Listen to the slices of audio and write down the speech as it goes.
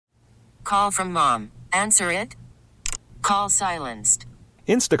Call from mom. Answer it. Call silenced.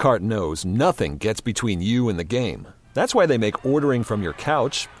 Instacart knows nothing gets between you and the game. That's why they make ordering from your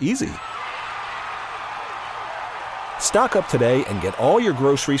couch easy. Stock up today and get all your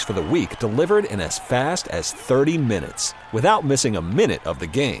groceries for the week delivered in as fast as 30 minutes without missing a minute of the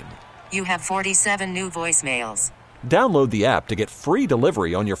game. You have 47 new voicemails. Download the app to get free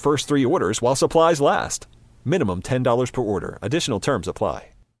delivery on your first 3 orders while supplies last. Minimum $10 per order. Additional terms apply.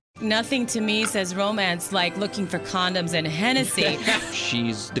 Nothing to me says romance like looking for condoms and Hennessy.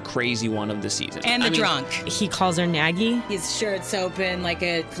 She's the crazy one of the season. And the drunk. He calls her Naggy. His shirt's open like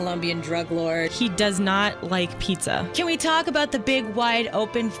a Colombian drug lord. He does not like pizza. Can we talk about the big, wide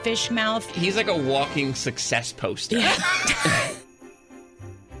open fish mouth? He's like a walking success poster. Yeah.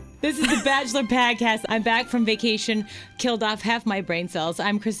 This is the Bachelor Podcast. I'm back from vacation, killed off half my brain cells.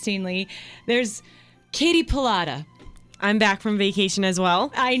 I'm Christine Lee. There's Katie Pilata. I'm back from vacation as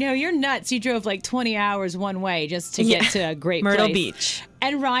well. I know, you're nuts. You drove like 20 hours one way just to get to a great Myrtle place. Beach.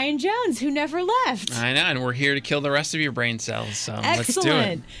 And Ryan Jones, who never left. I know, and we're here to kill the rest of your brain cells, so let's do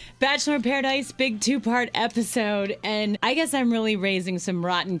it. Bachelor in Paradise, big 2-part episode. And I guess I'm really raising some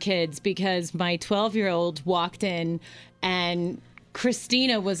rotten kids because my 12-year-old walked in and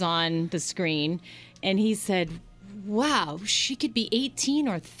Christina was on the screen and he said, wow, she could be 18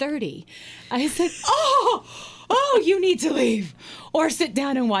 or 30. I said, oh, you need to leave or sit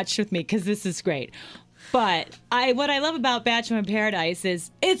down and watch with me because this is great. But what I love about Bachelor in Paradise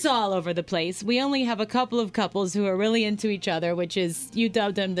is it's all over the place. We only have a couple of couples who are really into each other, which is, you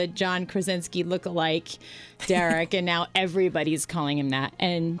dubbed him the John Krasinski lookalike, Derek, and now everybody's calling him that,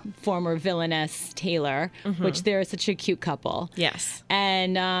 and former villainess Taylor, which they're such a cute couple. Yes.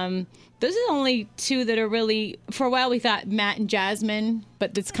 And those are the only two that are really, for a while we thought Matt and Jasmine,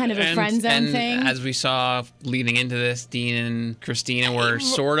 but it's kind of a friend zone thing. As we saw leading into this, Dean and Christina were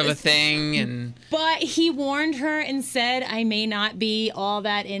sort of a thing. But he warned her and said, I may not be all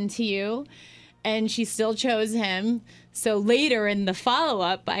that into you. And she still chose him. So later in the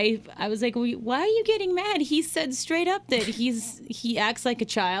follow-up, I was like, why are you getting mad? He said straight up that he acts like a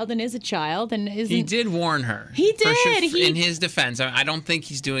child and is a child and isn't. He did warn her. He did. In his defense, I don't think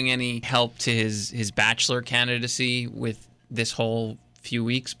he's doing any help to his bachelor candidacy with this whole few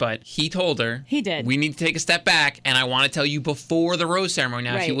weeks, but he told her. He did. We need to take a step back, and I want to tell you before the rose ceremony.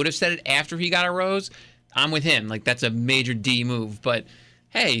 Now, if he would have said it after he got a rose, I'm with him. Like, that's a major D move. But,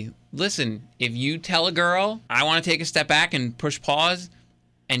 hey, listen, if you tell a girl, I want to take a step back and push pause,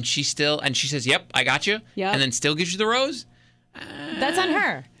 and she says, yep, I got you, and then still gives you the rose, that's on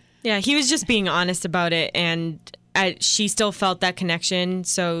her. Yeah, he was just being honest about it, and she still felt that connection,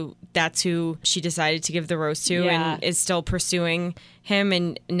 so that's who she decided to give the rose to and is still pursuing him,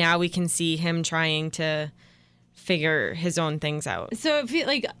 and now we can see him trying to figure his own things out. So if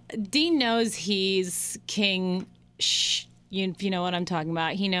like Dean knows he's king, if you know what I'm talking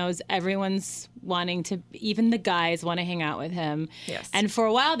about. He knows everyone's wanting to, even the guys want to hang out with him. Yes. And for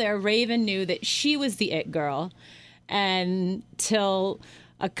a while there, Raven knew that she was the it girl until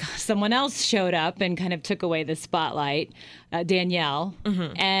someone else showed up and kind of took away the spotlight, Danielle.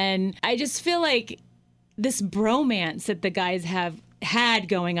 And I just feel like this bromance that the guys have had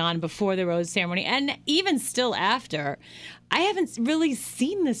going on before the rose ceremony and even still after, I haven't really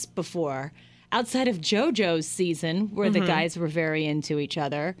seen this before. Outside of JoJo's season, where the guys were very into each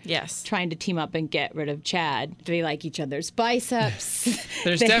other. Yes. Trying to team up and get rid of Chad. They like each other's biceps.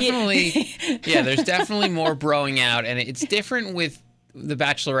 There's definitely more broing out, and it's different with the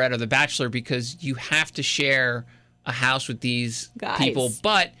Bachelorette or the Bachelor because you have to share a house with these people.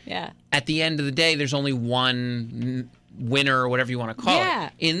 But at the end of the day, there's only one winner or whatever you want to call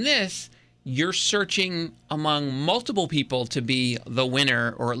it. In this, you're searching among multiple people to be the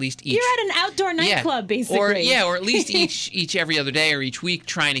winner, or at least each. You're at an outdoor nightclub, basically. Or at least each every other day or each week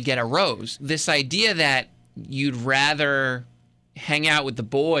trying to get a rose. This idea that you'd rather hang out with the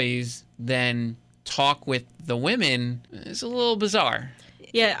boys than talk with the women is a little bizarre.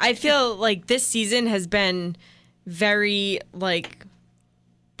 Yeah, I feel like this season has been very, like,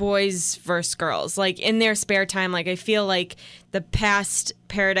 boys versus girls. Like, in their spare time, like, I feel like the past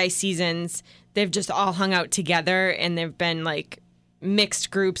Paradise seasons, they've just all hung out together and they've been, like, mixed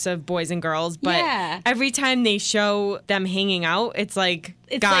groups of boys and girls. But every time they show them hanging out, it's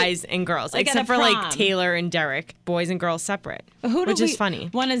guys and girls. Like except for, like, Taylor and Derek. Boys and girls separate. Which is funny.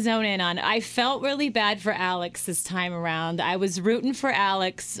 Want to zone in on? I felt really bad for Alex this time around. I was rooting for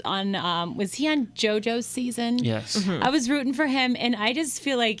Alex on, was he on JoJo's season? Yes. I was rooting for him, and I just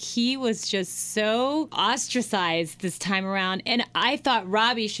feel like he was just so ostracized this time around. And I thought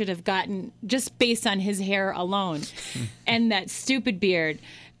Robbie should have gotten, just based on his hair alone and that stupid beard,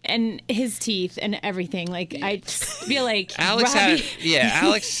 and his teeth and everything. Like, I just feel like Alex Robbie...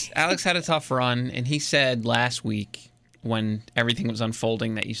 Alex had a tough run, and he said last week when everything was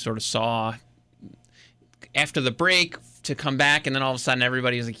unfolding that you sort of saw after the break to come back, and then all of a sudden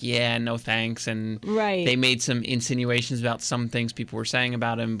everybody was like, yeah, no thanks, and they made some insinuations about some things people were saying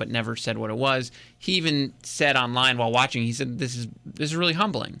about him, but never said what it was. He even said online while watching, he said, this is really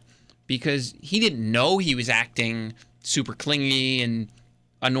humbling, because he didn't know he was acting super clingy and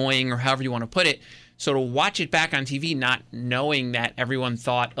annoying, or however you want to put it. So to watch it back on TV, not knowing that everyone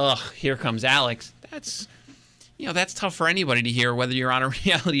thought, ugh, here comes Alex, that's tough for anybody to hear, whether you're on a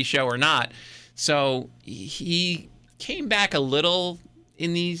reality show or not. So he came back a little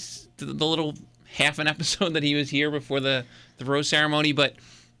in the little half an episode that he was here before the rose ceremony, but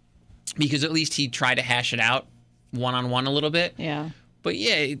because at least he tried to hash it out one-on-one a little bit. Yeah. But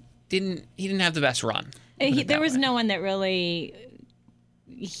yeah, he didn't have the best run. There was no one that really...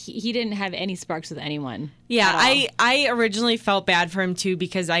 He didn't have any sparks with anyone. Yeah, I originally felt bad for him too,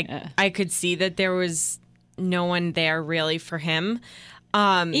 because I could see that there was no one there really for him.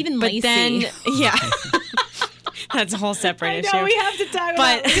 Even but Lacey. Then, yeah. That's a whole separate issue. I know, we have to talk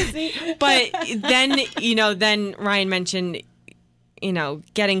about Lacey. But then Ryan mentioned,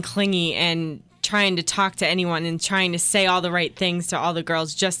 getting clingy and trying to talk to anyone and trying to say all the right things to all the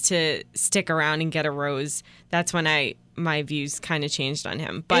girls just to stick around and get a rose. That's when my views kind of changed on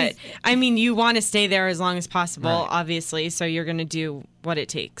him. But you want to stay there as long as possible, obviously, so you're going to do what it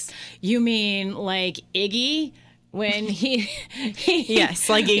takes. You mean like Iggy? When he yes,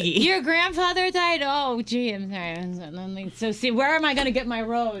 like Iggy. Your grandfather died? Oh, gee, I'm sorry. So see, where am I going to get my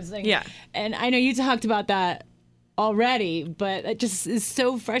rose? Yeah. And I know you talked about that already, but it just is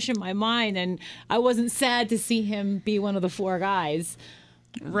so fresh in my mind, and I wasn't sad to see him be one of the 4 guys.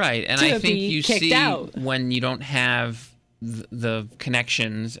 Right, and I think you see out. When you don't have the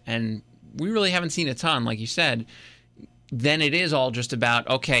connections, and we really haven't seen a ton, like you said, then it is all just about,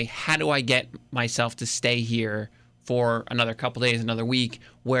 okay, how do I get myself to stay here for another couple days, another week,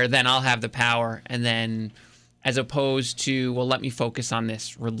 where then I'll have the power, and then as opposed to, well, let me focus on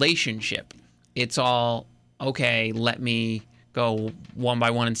this relationship. It's all, okay, let me go one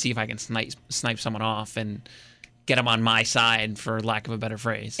by one and see if I can snipe someone off and get them on my side, for lack of a better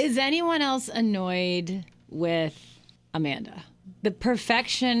phrase. Is anyone else annoyed with Amanda? The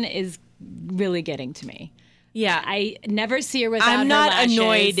perfection is really getting to me. Yeah, I never see her without I'm her not lashes.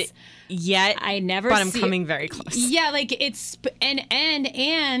 Annoyed yet. I never, but I'm coming very close. Yeah, like it's and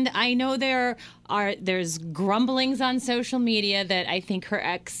I know there's grumblings on social media that I think her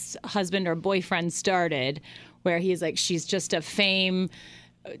ex-husband or boyfriend started, where he's like, she's just a fame,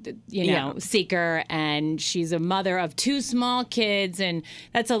 seeker, and she's a mother of 2 small kids, and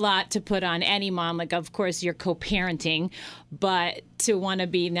that's a lot to put on any mom. Like, of course, you're co-parenting, but to want to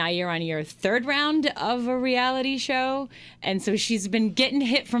be, now you're on your 3rd round of a reality show, and so she's been getting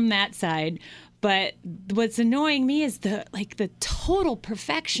hit from that side. But what's annoying me is the total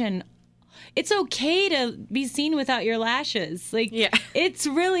perfection. It's okay to be seen without your lashes. It's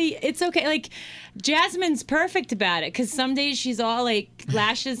okay. Like, Jasmine's perfect about it, because some days she's all like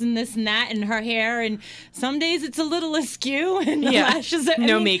lashes and this and that and her hair, and some days it's a little askew and the lashes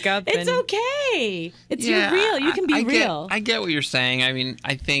are makeup. It's okay. You're real. You can be real. I get what you're saying. I mean,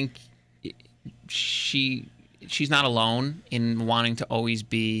 I think she's not alone in wanting to always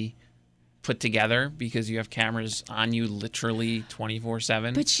be put together, because you have cameras on you literally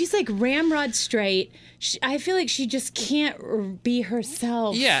 24/7. But she's like ramrod straight. I feel like she just can't be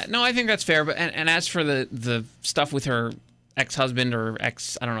herself. Yeah, no, I think that's fair. But and as for the stuff with her ex-husband or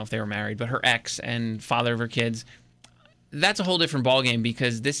ex, I don't know if they were married, but her ex and father of her kids, that's a whole different ballgame,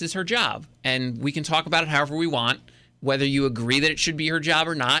 because this is her job, and we can talk about it however we want, whether you agree that it should be her job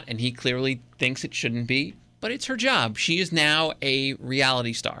or not, and he clearly thinks it shouldn't be, but it's her job. She is now a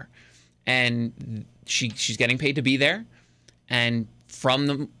reality star. And she's getting paid to be there, and from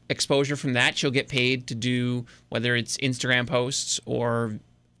the exposure from that, she'll get paid to do, whether it's Instagram posts or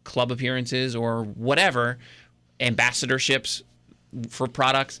club appearances or whatever, ambassadorships for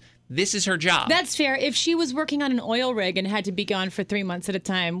products. This is her job. That's fair. If she was working on an oil rig and had to be gone for 3 months at a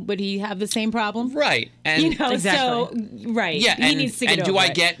time, would he have the same problem? Right. And exactly. So, right. Yeah, he needs to get and do over I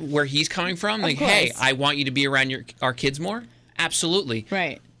it. get where he's coming from? Like, hey, I want you to be around our kids more? Absolutely.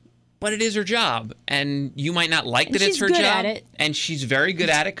 Right. But it is her job, and you might not like that And it's her she's good job. at it. And she's very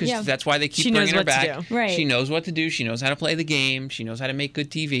good at it, because that's why they keep bringing her back. Do. Right. She knows what to do. She knows how to play the game. She knows how to make good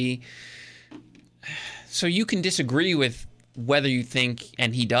TV. So you can disagree with whether you think,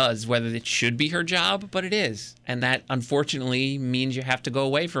 and he does, whether it should be her job, but it is. And that, unfortunately, means you have to go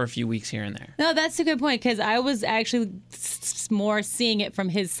away for a few weeks here and there. No, that's a good point, because I was actually more seeing it from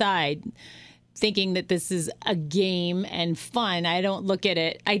his side, thinking that this is a game and fun. I didn't look at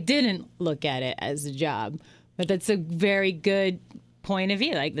it as a job. But that's a very good point of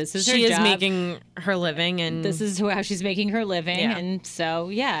view. Like, this is her job. She is making her living, and this is how she's making her living. Yeah. And so,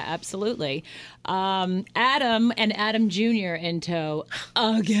 yeah, absolutely. Adam and Adam Jr. in tow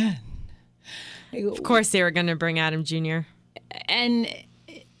again. of course they were going to bring Adam Jr. And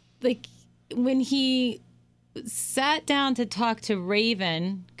like when he sat down to talk to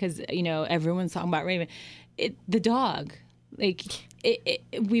Raven, because everyone's talking about Raven, the dog, like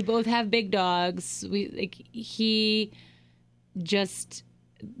we both have big dogs. He just,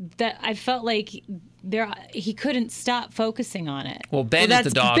 that I felt like he couldn't stop focusing on it. Well, Ben is the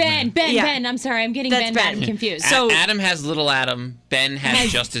dog. Ben. I'm sorry, I'm getting Ben confused. So Adam has little Adam. Ben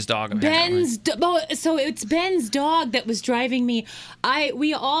has just his dog. So it's Ben's dog that was driving me.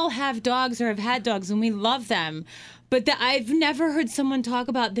 We all have dogs or have had dogs, and we love them, but I've never heard someone talk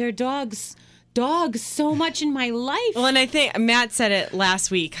about their dogs so much in my life. Well, and I think Matt said it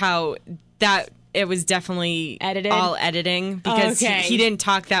last week, how that it was definitely all editing, because he didn't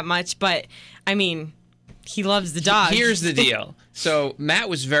talk that much, but I mean, he loves the dog. Here's the deal. So Matt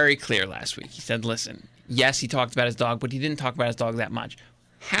was very clear last week. He said, listen, yes, he talked about his dog, but he didn't talk about his dog that much.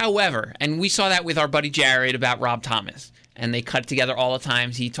 However, and we saw that with our buddy Jared about Rob Thomas, and they cut together all the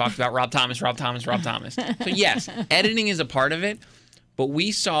times he talked about Rob Thomas. So yes, editing is a part of it, but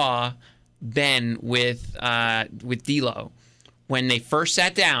we saw Ben with D.Lo. When they first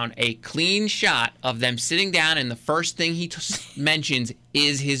sat down, a clean shot of them sitting down, and the first thing he mentions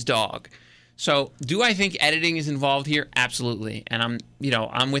is his dog. So, do I think editing is involved here? Absolutely. And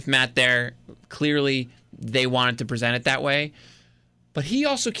I'm with Matt there. Clearly, they wanted to present it that way. But he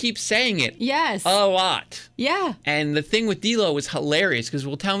also keeps saying it. Yes. A lot. Yeah. And the thing with D.Lo was hilarious, because,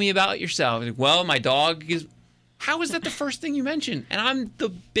 well, tell me about yourself. Like, well, my dog is... How is that the first thing you mention? And I'm the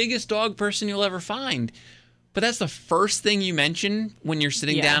biggest dog person you'll ever find. But that's the first thing you mention when you're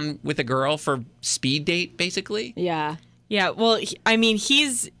sitting down with a girl for speed date, basically? Yeah. Yeah, well, he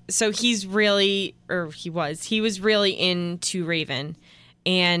was really into Raven.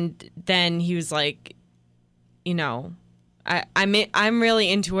 And then he was like, I'm really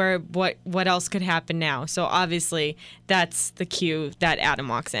into her. What else could happen now? So obviously that's the cue that Adam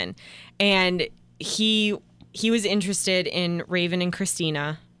walks in. And he was interested in Raven and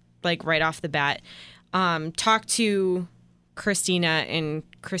Christina, like right off the bat. Talked to Christina, and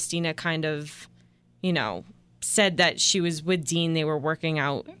Christina kind of, said that she was with Dean. They were working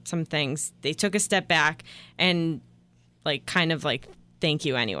out some things. They took a step back and thank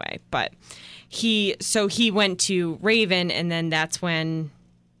you anyway. But he went to Raven, and then that's when,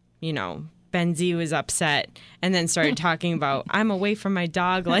 Benzie was upset and then started talking about, I'm away from my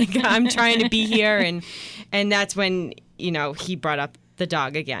dog. Like, I'm trying to be here. And that's when, he brought up the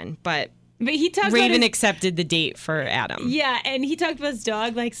dog again. But he talked Raven accepted the date for Adam. Yeah, and he talked about his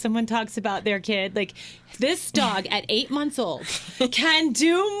dog like someone talks about their kid. Like, this dog at 8 months old can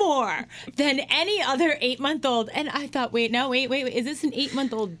do more than any other 8-month-old. And I thought, wait, is this an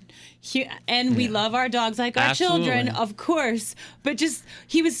 8-month-old? And we love our dogs like our children, of course. But just,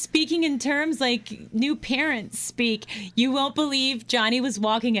 he was speaking in terms like new parents speak. You won't believe Johnny was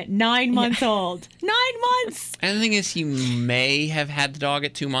walking at 9 months old. 9 months! And the thing is, he may have had the dog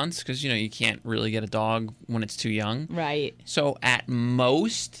at 2 months, because, you can't really get a dog when it's too young. Right. So at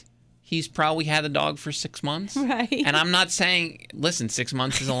most, he's probably had the dog for 6 months. Right. And I'm not saying, listen, 6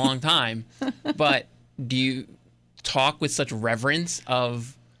 months is a long time. But do you talk with such reverence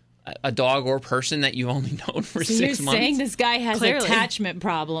of a dog or person that you've only known for 6 months? You're saying this guy has attachment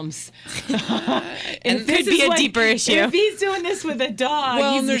problems. And it could be a deeper issue. If he's doing this with a dog.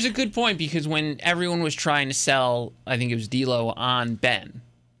 Well, and there's a good point, because when everyone was trying to sell, I think it was D.Lo on Ben,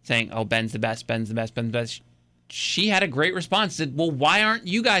 saying, oh, Ben's the best, she had a great response. Said, well, why aren't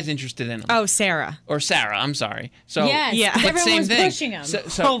you guys interested in him? Oh, Sarah. Or Sarah, I'm sorry. So, yes, but everyone same was thing. pushing him.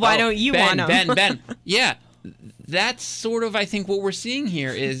 So why don't you want him? Ben. Yeah. That's sort of, I think, what we're seeing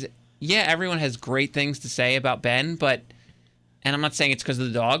here is, yeah, everyone has great things to say about Ben, and I'm not saying it's because of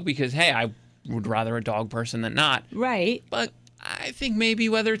the dog, because, hey, I would rather a dog person than not. Right. But I think maybe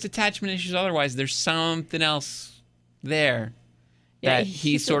whether it's attachment issues or otherwise, there's something else there. That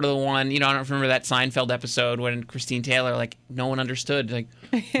he's sort of the one, I don't remember that Seinfeld episode when Christine Taylor, like, no one understood. Like,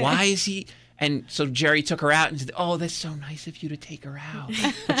 why is he... And so Jerry took her out and said, oh, that's so nice of you to take her out.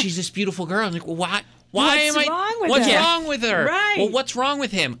 But she's this beautiful girl. I'm like, well, What's wrong with her? Right. Well, what's wrong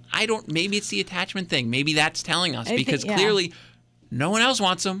with him? Maybe it's the attachment thing. Maybe that's telling us because clearly no one else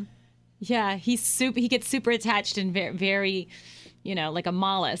wants him. Yeah, he gets super attached and very, very, like a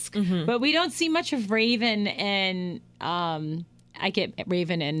mollusk. Mm-hmm. But we don't see much of Raven and I get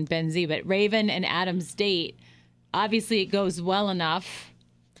Raven and Benzie, but Raven and Adam's date. Obviously, it goes well enough,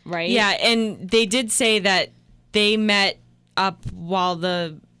 right? Yeah, and they did say that they met up while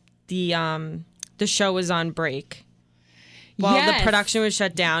the show was on break. While the production was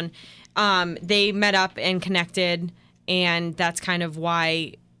shut down, they met up and connected, and that's kind of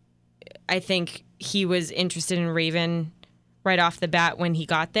why I think he was interested in Raven right off the bat when he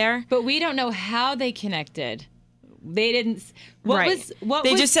got there. But we don't know how they connected. They didn't.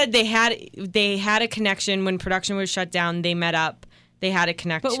 They just said they had a connection when production was shut down. They met up. They had a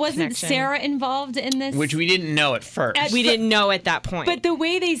connection. But wasn't Sarah involved in this? Which we didn't know at first. We didn't know at that point. But the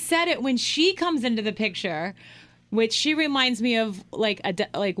way they said it when she comes into the picture, which she reminds me of, like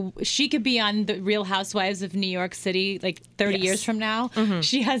she could be on the Real Housewives of New York City, like 30 years from now. Mm-hmm.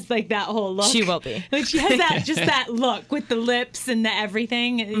 She has like that whole look. She will be. Like she has that look with the lips and the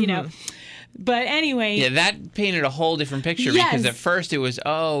everything, you know. But anyway. Yeah, that painted a whole different picture because at first it was,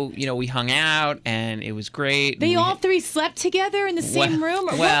 we hung out and it was great. They all three slept together in the same room?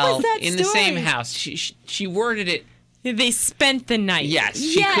 Or what was that in story? the same house. She worded it. They spent the night. Yes,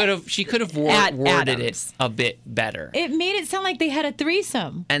 she could have worded it a bit better. It made it sound like they had a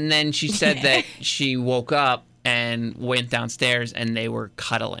threesome. And then she said that she woke up and went downstairs and they were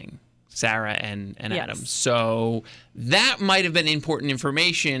cuddling, Sarah and Adam. So that might have been important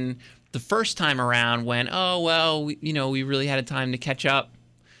information the first time around when, we really had a time to catch up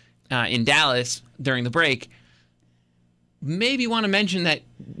in Dallas during the break. Maybe want to mention that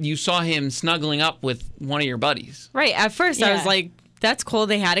you saw him snuggling up with one of your buddies. Right. At first, I was like, that's cool.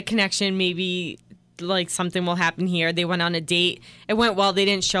 They had a connection. Maybe like something will happen here. They went on a date. It went well. They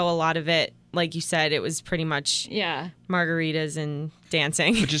didn't show a lot of it. Like you said, it was pretty much margaritas and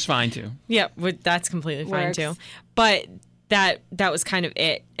dancing. Which is fine, too. Yeah, that's completely fine, too. But that was kind of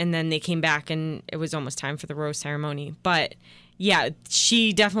it. And then they came back and it was almost time for the rose ceremony. But yeah,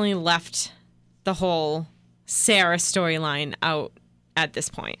 she definitely left the whole Sarah storyline out at this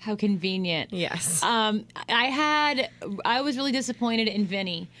point. How convenient. Yes. I was really disappointed in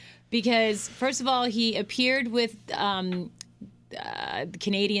Vinny because, first of all, he appeared with the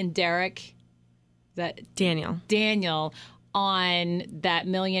Canadian Derek. Daniel on that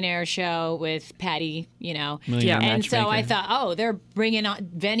millionaire show with Patty, and so I thought, they're bringing on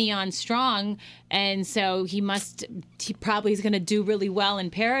Vinny on strong, and so he probably is going to do really well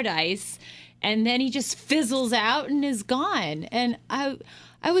in Paradise, and then he just fizzles out and is gone, and I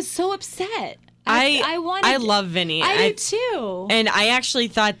was so upset. I love Vinny. I do too, and I actually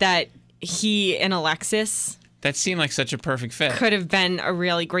thought that he and Alexis, that seemed like such a perfect fit, could have been a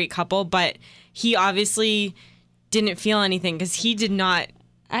really great couple, but he obviously didn't feel anything because he did not.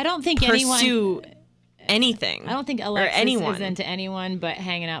 I don't think pursue anything. I don't think Alexis is into anyone but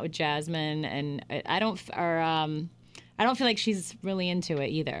hanging out with Jasmine, and I don't feel like she's really into it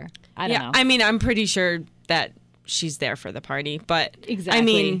either. I don't know. I mean, I'm pretty sure that she's there for the party, but exactly. I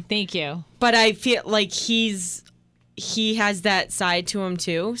mean, thank you. But I feel like he has that side to him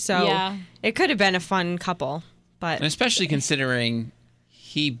too, so it could have been a fun couple. But and especially considering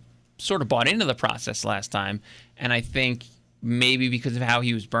he sort of bought into the process last time, and I think maybe because of how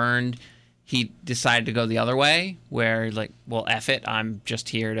he was burned, he decided to go the other way, where like, well, F it, I'm just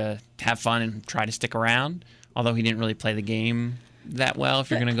here to have fun and try to stick around, although he didn't really play the game that well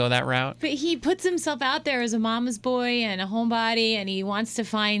if you're going to go that route. But he puts himself out there as a mama's boy and a homebody, and he wants to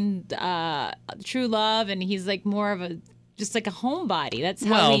find true love, and he's like more of just like a homebody. That's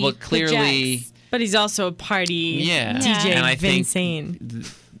how he but clearly projects. But he's also a party DJ, and I think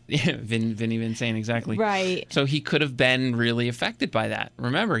Vinsane. Vinny Vinsane, exactly. Right. So he could have been really affected by that.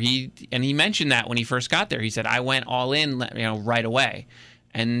 Remember, he mentioned that when he first got there. He said, I went all in, right away.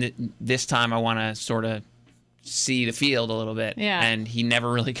 And this time I want to sort of see the field a little bit. Yeah. And he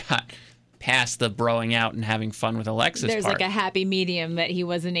never really got past the broing out and having fun with Alexis There's part. like a happy medium that he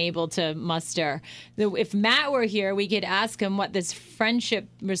wasn't able to muster. If Matt were here, we could ask him what this friendship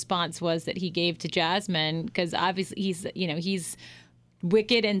response was that he gave to Jasmine, because obviously he's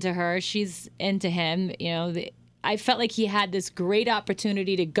wicked into her, she's into him. I felt like he had this great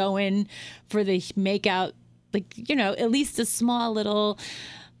opportunity to go in for the makeout, at least a small little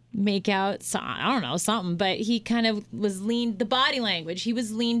makeout. So, I don't know, something. But he kind of was the body language. He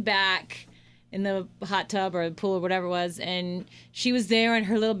was leaned back in the hot tub or the pool or whatever it was, and she was there in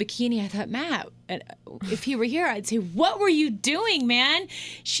her little bikini. I thought, Matt, if he were here, I'd say, what were you doing, man?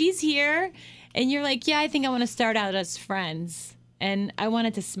 She's here. and you're like, yeah, I think I want to start out as friends, and I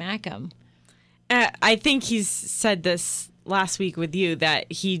wanted to smack him. I think he's said this last week with you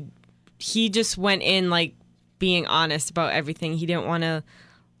that he just went in like being honest about everything. He didn't want to,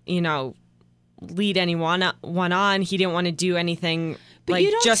 lead anyone on. He didn't want to do anything but like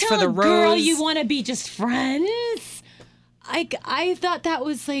you don't just tell for the a girl rose. you want to be just friends. I thought that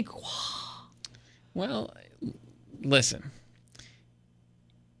was like, well, listen.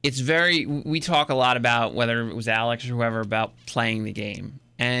 We talk a lot about, whether it was Alex or whoever, about playing the game.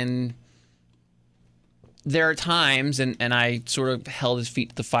 And there are times, and I sort of held his feet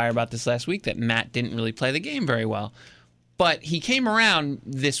to the fire about this last week, that Matt didn't really play the game very well. But he came around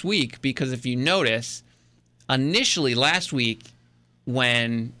this week because if you notice, initially last week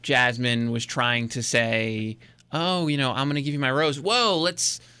when Jasmine was trying to say, oh, I'm going to give you my rose. Whoa,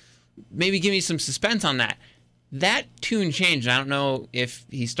 let's maybe give me some suspense on that. That tune changed. I don't know if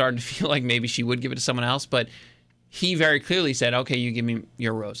he started to feel like maybe she would give it to someone else, but he very clearly said, okay, you give me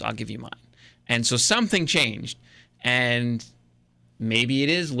your rose, I'll give you mine. And so something changed. And maybe it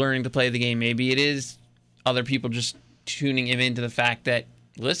is learning to play the game. Maybe it is other people just tuning him into the fact that,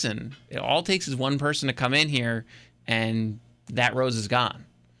 listen, it all takes is one person to come in here and that rose is gone.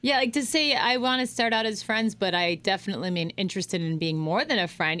 yeah, like to say I want to start out as friends, but I definitely am interested in being more than a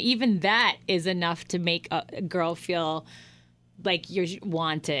friend. Even that is enough to make a girl feel like you're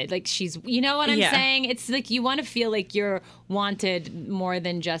wanted. Like she's, you know what I'm saying? It's like you want to feel like you're wanted more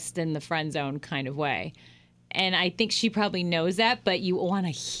than just in the friend zone kind of way. And I think she probably knows that, but you want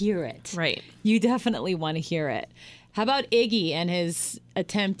to hear it. Right. You definitely want to hear it. How about Iggy and his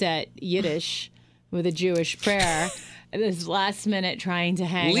attempt at Yiddish with a Jewish prayer? This last minute trying to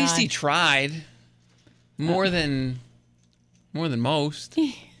hang on. At least he tried more than most.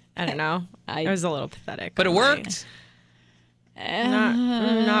 I don't know. It was a little pathetic. But it worked.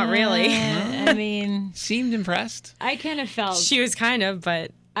 Not really. I mean, Seemed impressed. I kind of felt She was kind of,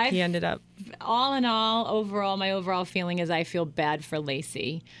 but he ended up. all in all, overall, my overall feeling is I feel bad for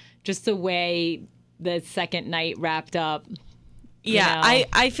Lacey. Just the way the second night wrapped up. Yeah,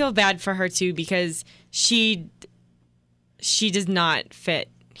 I feel bad for her too because she does not fit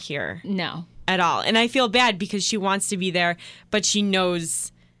here. No. At all. And I feel bad because she wants to be there, but she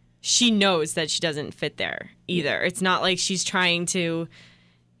knows that she doesn't fit there either. It's not like she's trying to,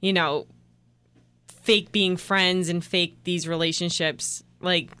 fake being friends and fake these relationships.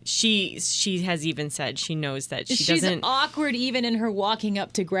 Like she has even said she knows that she's doesn't. Awkward even in her walking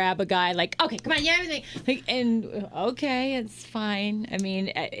up to grab a guy. Like, okay, come on, yeah, everything. Like, and okay, it's fine. I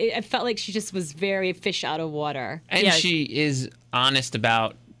mean, I felt like she just was very fish out of water. And she is honest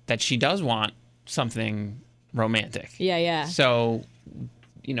about that she does want something romantic. Yeah. So,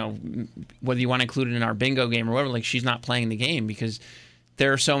 whether you want to include it in our bingo game or whatever, like she's not playing the game because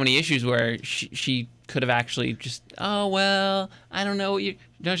there are so many issues where she could have actually just, oh, well, I don't know what you...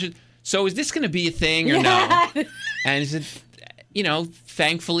 So is this going to be a thing or no? And is it,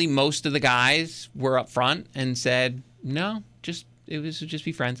 thankfully most of the guys were up front and said, no, this would just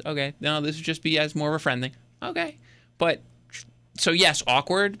be friends. Okay. No, this would just be as more of a friend thing. Okay. But, so yes,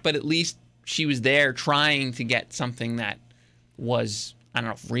 awkward, but at least she was there trying to get something that was... I don't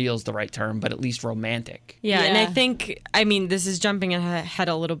know if real is the right term, but at least romantic. Yeah, and I think, this is jumping ahead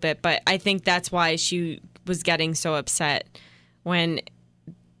a little bit, but I think that's why she was getting so upset when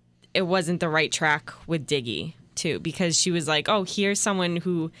it wasn't the right track with Diggy, too, because she was like, oh, here's someone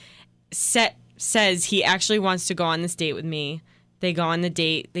who says he actually wants to go on this date with me. They go on the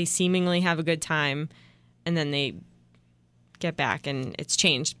date, they seemingly have a good time, and then they get back, and it's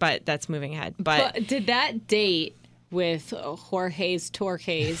changed, but that's moving ahead. But did that date... with Jorge's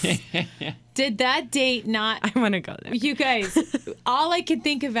Torques. Did that date not... I want to go there. You guys, all I can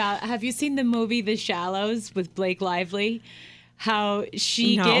think about... Have you seen the movie The Shallows with Blake Lively? How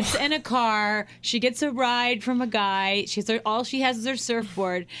she gets in a car, she gets a ride from a guy, all she has is her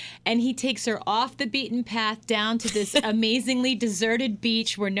surfboard, and he takes her off the beaten path down to this amazingly deserted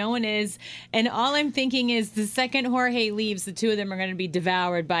beach where no one is, and all I'm thinking is the second Jorge leaves, the two of them are going to be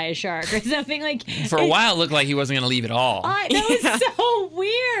devoured by a shark or something. Like for a while, it looked like he wasn't going to leave at all. That was so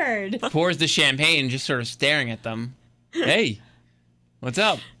weird. Pours the champagne, just sort of staring at them. Hey, what's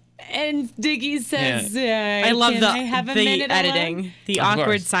up? And Diggy says, I love the editing. Alone? The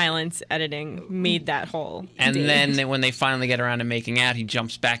awkward silence editing made that whole. And then when they finally get around to making out, he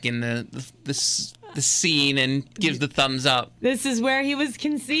jumps back in the the scene and gives the thumbs up. This is where he was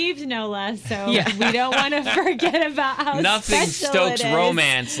conceived, no less. So we don't want to forget about how Nothing special stokes it is.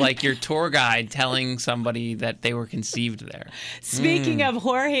 romance like your tour guide telling somebody that they were conceived there. Speaking of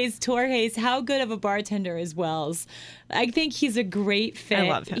Jorge's Torres, how good of a bartender is Wells? I think he's a great fit. I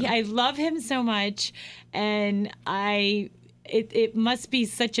love him. I love him so much, and it must be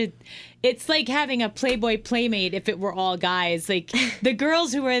such a. It's like having a Playboy playmate if it were all guys. Like the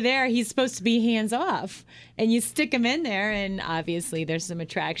girls who are there, he's supposed to be hands off, and you stick him in there, and obviously there's some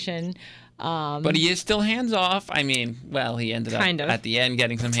attraction. But he is still hands off. I mean, well, he ended up at the end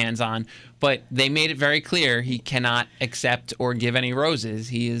getting some hands on, but they made it very clear he cannot accept or give any roses.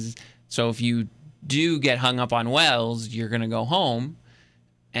 He is so if you do get hung up on Wells, you're gonna go home.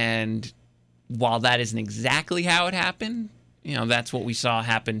 And while that isn't exactly how it happened, you know, that's what we saw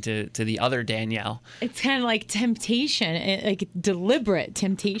happen to the other Danielle. It's kind of like temptation, like deliberate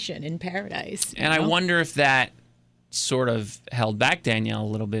temptation in paradise. And I wonder if that sort of held back Danielle a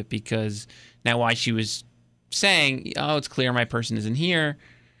little bit, because now why she was saying, oh, it's clear my person isn't here,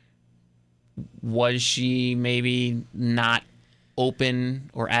 was she maybe not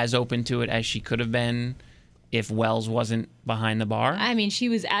open or as open to it as she could have been if Wells wasn't behind the bar? I mean, she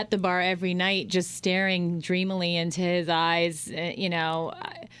was at the bar every night just staring dreamily into his eyes. You know,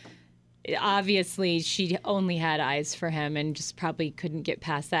 obviously she only had eyes for him and just probably couldn't get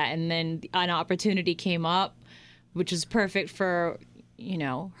past that. And then an opportunity came up, which was perfect for, you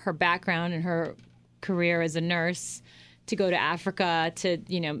know, her background and her career as a nurse, to go to Africa to,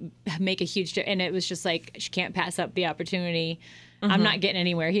 you know, make a huge, and it was just like, she can't pass up the opportunity. I'm not getting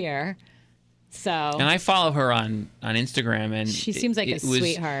anywhere here. So, and I follow her on Instagram, and she seems like a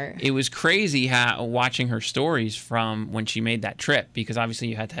sweetheart. It was crazy how watching her stories from when she made that trip, because obviously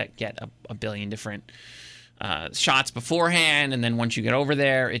you had to get a billion different shots beforehand, and then once you get over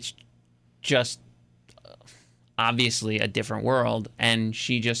there, it's just obviously a different world. And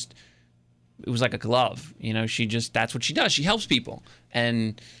it was like a glove, you know. That's what she does. She helps people,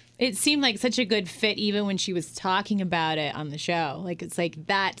 and it seemed like such a good fit even when she was talking about it on the show. Like, it's like,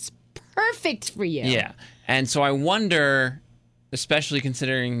 that's perfect for you. Yeah. And so I wonder, especially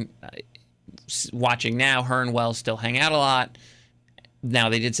considering watching now, her and Wells still hang out a lot. Now,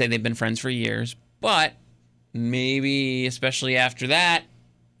 they did say they've been friends for years, but maybe, especially after that,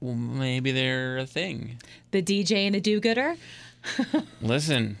 well, maybe they're a thing. The DJ and the do-gooder?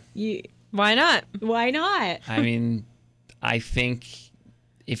 Listen. Why not? Why not? I mean, I think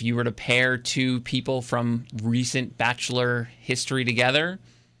if you were to pair two people from recent Bachelor history together,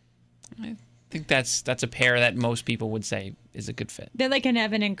 I think that's a pair that most people would say is a good fit. They're like an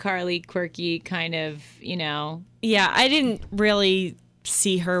Evan and Carly, quirky kind of, you know. Yeah, I didn't really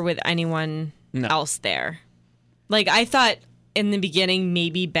see her with anyone else there. Like, I thought in the beginning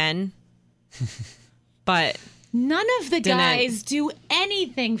maybe Ben, but none of the guys do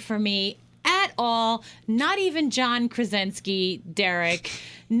anything for me at all. Not even John Krasinski, Derek.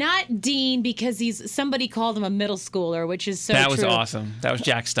 Not Dean, because somebody called him a middle schooler, which is so true. That was awesome. That was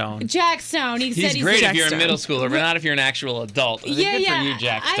Jack Stone. Jack Stone. He's great if you're a middle schooler, but not if you're an actual adult. Good for you,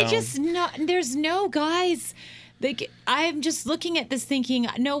 Jack Stone. There's no guys. Like, I'm just looking at this thinking,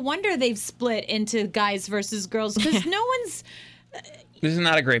 no wonder they've split into guys versus girls, because no one's. This is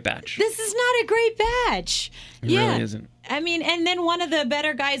not a great batch. This is not a great batch. It really isn't. I mean, and then one of the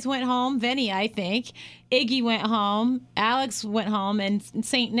better guys went home, Vinny, I think. Iggy went home, Alex went home, and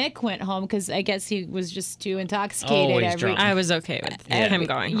St. Nick went home because I guess he was just too intoxicated. Always drunk. I was okay with him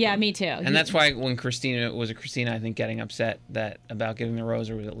going home. Yeah, me too. And that's why when Christina, I think, getting upset about giving the rose,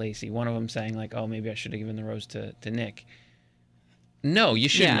 or was it Lacey? One of them saying, like, oh, maybe I should have given the rose to Nick. No, you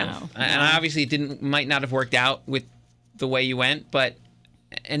shouldn't have. And obviously it might not have worked out with the way you went,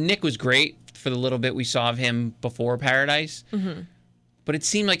 and Nick was great for the little bit we saw of him before Paradise. Mm-hmm. But it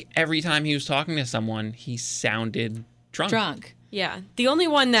seemed like every time he was talking to someone, he sounded drunk. Yeah. The only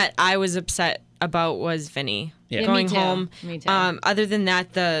one that I was upset about was Vinny going home. Me too. Other than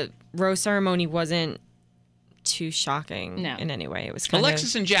that, the rose ceremony wasn't too shocking in any way. It was kind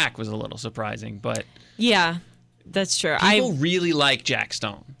Alexis and Jack was a little surprising, but yeah, that's true. People really like Jack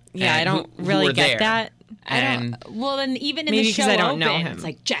Stone. Yeah, I don't really get that. Well, and even in maybe the show, I don't know him. It's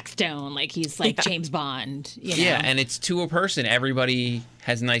like Jack Stone, like he's like James Bond. You know? Yeah, and it's to a person. Everybody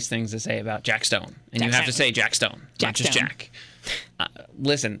has nice things to say about Jack Stone, and you have to say Jack Stone, not just Jack.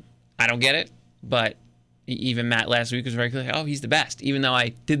 Listen, I don't get it, but even Matt last week was very clear. Oh, he's the best. Even though I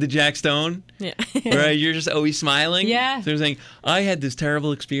did the Jack Stone, where you're just always smiling. Yeah. So they're saying, I had this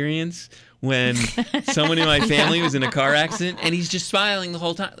terrible experience when someone in my family was in a car accident, and he's just smiling the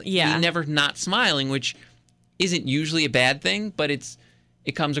whole time. Yeah. He's never not smiling, which isn't usually a bad thing, but it's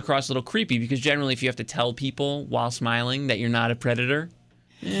it comes across a little creepy because generally if you have to tell people while smiling that you're not a predator,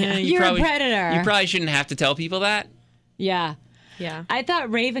 you're a predator. You probably shouldn't have to tell people that. Yeah. Yeah. I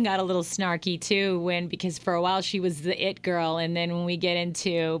thought Raven got a little snarky too because for a while she was the it girl, and then when we get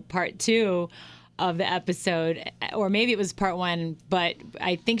into part 2 of the episode, or maybe it was part 1, but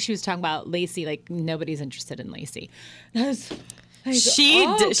I think she was talking about Lacey, like nobody's interested in Lacey.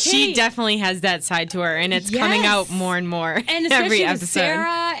 She definitely has that side to her, and it's coming out more and more and every especially with episode.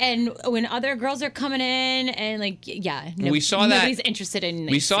 Sarah, and when other girls are coming in, and we saw nobody's that, interested in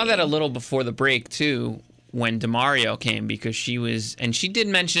Lacey. We saw that a little before the break too, when DeMario came, because she did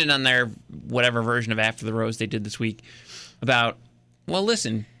mention it on their whatever version of After the Rose they did this week about, well,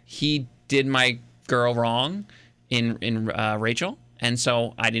 listen, he did my girl wrong in Rachel, and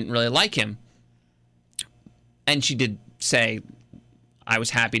so I didn't really like him. And she did say, I was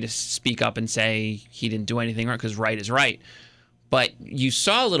happy to speak up and say he didn't do anything wrong because right is right. But you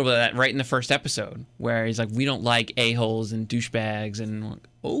saw a little bit of that right in the first episode where he's like, we don't like a-holes and douchebags, and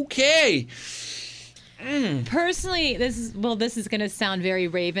okay. Personally, this is going to sound very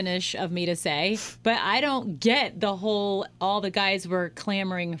Ravenish of me to say, but I don't get the whole all the guys were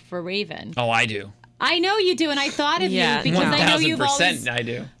clamoring for Raven. Oh, I do. I know you do, and I thought of you because I know you've always. 1000% I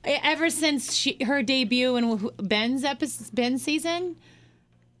do. Ever since her debut in Ben's season.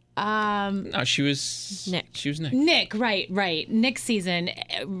 No, she was Nick. She was Nick. Nick, right. Nick's season.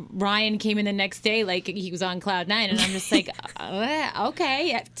 Ryan came in the next day like he was on cloud 9, and I'm just like,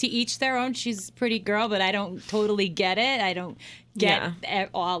 okay, to each their own. She's a pretty girl, but I don't totally get it. I don't get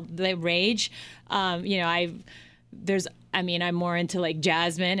all the rage. I'm more into like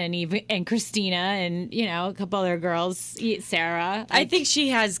Jasmine and Christina and a couple other girls, Sarah. I think she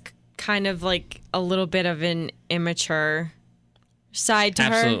has kind of like a little bit of an immature side to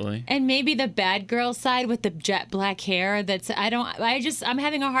her. Absolutely. And maybe the bad girl side with the jet black hair. I'm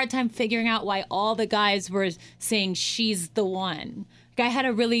having a hard time figuring out why all the guys were saying she's the one. Like, I had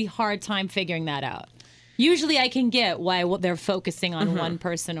a really hard time figuring that out. Usually I can get why they're focusing on one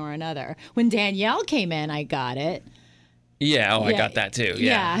person or another. When Danielle came in, I got it. Yeah, I got that too.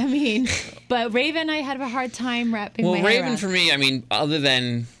 Yeah. I mean, but Raven, I had a hard time wrapping my head Raven around. for me, I mean, other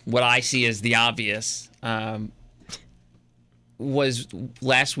than what I see as the obvious, was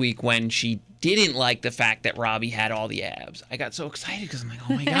last week when she didn't like the fact that Robbie had all the abs. I got so excited because I'm like,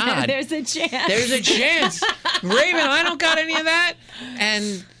 oh my God. There's a chance. There's a chance. Raven, I don't got any of that.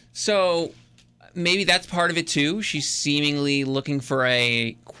 And so maybe that's part of it too. She's seemingly looking for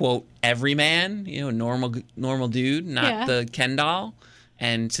a, quote, everyman, normal dude, not the Ken doll.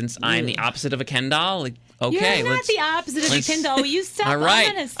 And since I'm the opposite of a Ken doll, like, okay, you're not the opposite of a Ken doll. Will you stop? All right.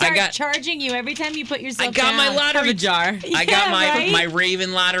 I'm going to start charging you every time you put yourself down. I got my lottery jar. I got my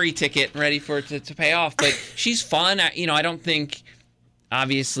Raven lottery ticket ready for it to pay off. But she's fun. I don't think,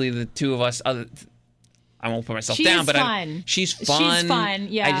 obviously, the two of us. I won't put myself down, but she's fun. She's fun.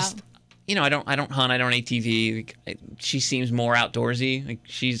 Yeah. I just, I don't hunt. I don't ATV. She seems more outdoorsy. Like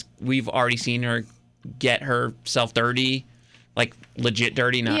we've already seen her get herself dirty, like legit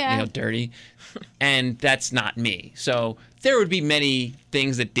dirty, not dirty. And that's not me. So there would be many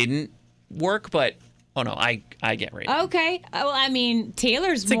things that didn't work, but I get Raven. Okay. Well, I mean,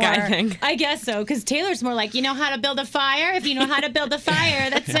 Taylor's it's more. It's a guy thing. I guess so, because Taylor's more like, you know how to build a fire? If you know how to build a fire,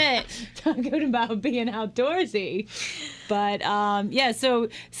 that's it. Talking about being outdoorsy. But, so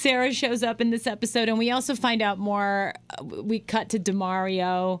Sarah shows up in this episode, and we also find out more. We cut to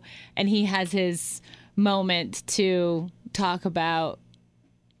DeMario, and he has his moment to talk about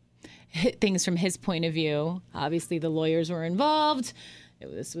things from his point of view. Obviously, the lawyers were involved.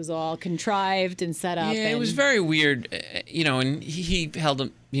 This was all contrived and set up. Yeah, it was very weird, and he held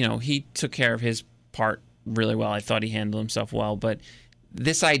him, he took care of his part really well. I thought he handled himself well. But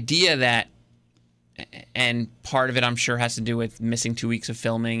this idea that, and part of it I'm sure has to do with missing 2 weeks of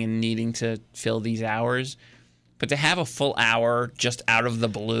filming and needing to fill these hours, but to have a full hour just out of the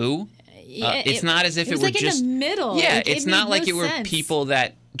blue, it's not as if it were like just in the middle. Yeah, it's not like it were sense. people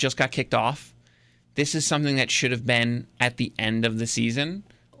that just got kicked off. This is something that should have been at the end of the season,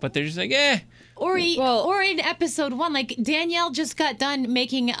 but they're just like, Or in episode 1, like Danielle just got done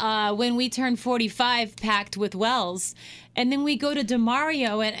making When We Turn 45 pact with Wells, and then we go to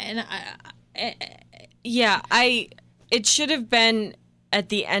DeMario it should have been at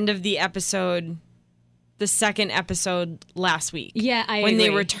the end of the episode. The second episode last week. Yeah, I when agree. they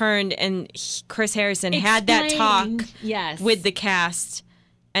returned and Chris Harrison had that talk with the cast,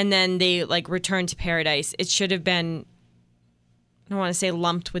 and then they returned to Paradise. It should have been don't want to say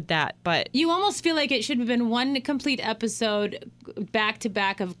lumped with that, but you almost feel like it should have been one complete episode back to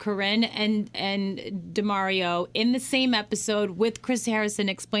back of Corinne and DeMario in the same episode with Chris Harrison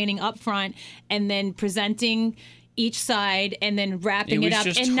explaining up front and then presenting each side and then wrapping it up.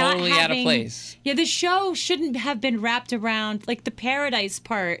 Just and totally not having, out of place. Yeah, the show shouldn't have been wrapped around, like the Paradise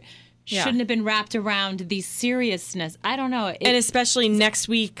part shouldn't have been wrapped around the seriousness. I don't know. And especially next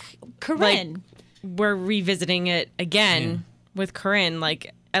week, Corinne. Like, we're revisiting it again with Corinne.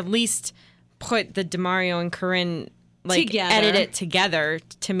 Like, at least put the DeMario and Corinne, like, together. edit it together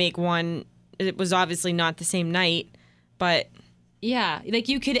to make one. It was obviously not the same night, but... Yeah, like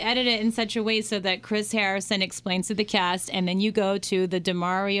you could edit it in such a way so that Chris Harrison explains to the cast, and then you go to the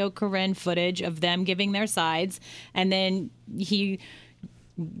DeMario Corinne footage of them giving their sides, and then he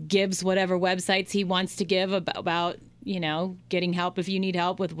gives whatever websites he wants to give about getting help if you need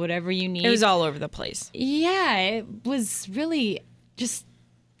help with whatever you need. It was all over the place. Yeah, it was really just...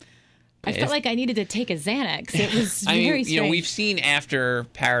 I felt like I needed to take a Xanax. It was very strange. We've seen After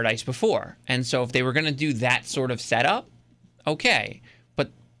Paradise before, and so if they were going to do that sort of setup, okay,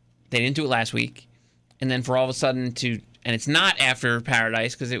 but they didn't do it last week, and then for all of a sudden and it's not After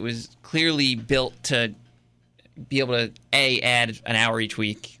Paradise because it was clearly built to be able to add an hour each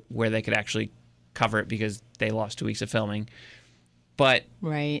week where they could actually cover it because they lost 2 weeks of filming. But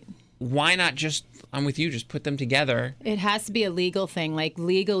right, why not just? I'm with you. Just put them together. It has to be a legal thing. Like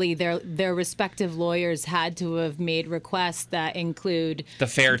legally, their respective lawyers had to have made requests that include the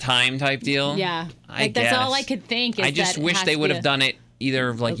fair time type deal. Yeah, I that's guess. all I could think. I just wish they would have done it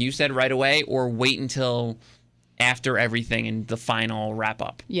either, like you said, right away, or wait until after everything and the final wrap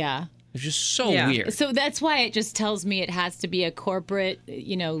up. Yeah. It's just so weird. So that's why it just tells me it has to be a corporate,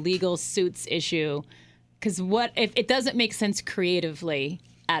 legal suits issue. Because what if it doesn't make sense creatively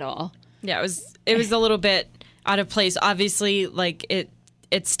at all? Yeah, it was a little bit out of place. Obviously, like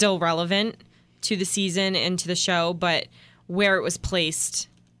it's still relevant to the season and to the show, but where it was placed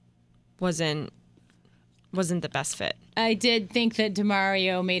wasn't the best fit. I did think that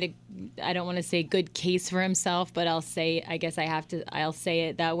DeMario made I don't want to say good case for himself, but I'll say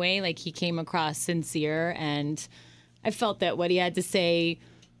it that way. Like he came across sincere, and I felt that what he had to say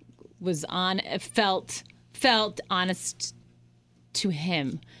was felt honest to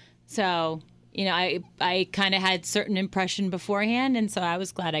him. So, I kind of had certain impression beforehand, and so I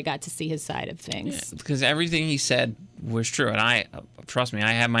was glad I got to see his side of things. Because everything he said was true, and trust me,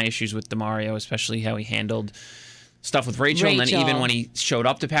 I have my issues with DeMario, especially how he handled stuff with Rachel, and then even when he showed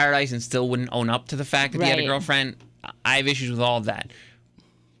up to Paradise and still wouldn't own up to the fact that he had a girlfriend. I have issues with all of that.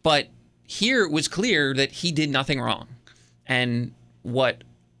 But here it was clear that he did nothing wrong. And what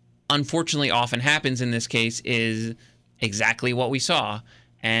unfortunately often happens in this case is exactly what we saw.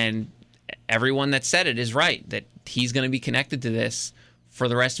 And everyone that said it is right, that he's going to be connected to this for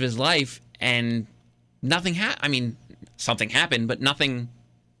the rest of his life. And nothing something happened, but nothing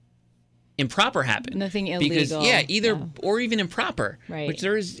improper happened. Nothing illegal. Because, or even improper, right. Which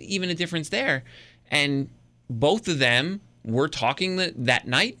there is even a difference there. And both of them were talking that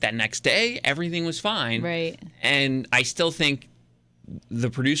night, that next day, everything was fine. Right. And I still think the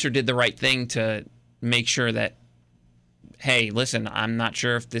producer did the right thing to make sure that, hey, listen, I'm not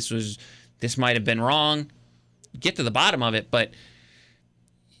sure if this might have been wrong. Get to the bottom of it, but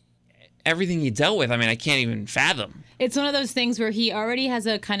everything he dealt with, I can't even fathom. It's one of those things where he already has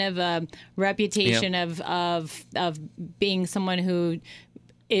a kind of a reputation of being someone who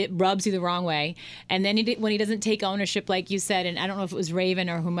it rubs you the wrong way. And then when he doesn't take ownership, like you said, and I don't know if it was Raven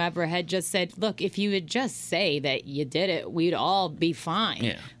or whomever had just said, look, if you would just say that you did it, we'd all be fine.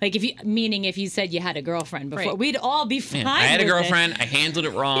 Yeah. Like meaning if you said you had a girlfriend before, we'd all be fine. Yeah. I had a girlfriend. I handled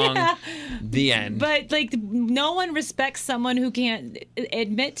it wrong. Yeah. The end. But no one respects someone who can't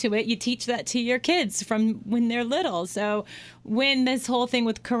admit to it. You teach that to your kids from when they're little. So when this whole thing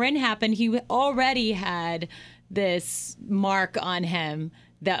with Corinne happened, he already had this mark on him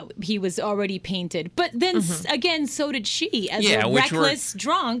that he was already painted. But then, again, so did she, as a reckless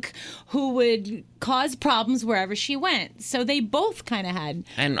drunk who would cause problems wherever she went. So they both kind of had...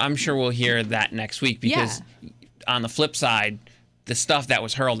 And I'm sure we'll hear that next week, because on the flip side, the stuff that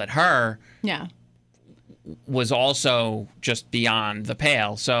was hurled at her was also just beyond the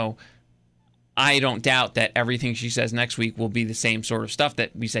pale. So I don't doubt that everything she says next week will be the same sort of stuff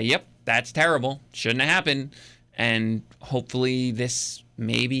that we say, yep, that's terrible, shouldn't have happened. And hopefully this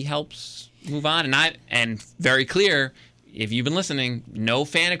maybe helps move on. And very clear, if you've been listening, no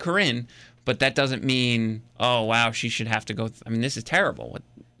fan of Corinne, but that doesn't mean, oh, wow, she should have to go. This is terrible.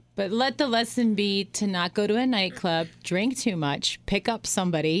 But let the lesson be to not go to a nightclub, drink too much, pick up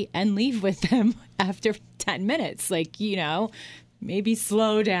somebody, and leave with them after 10 minutes. maybe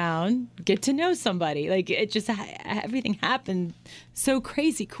slow down, get to know somebody. Like, it just, everything happened so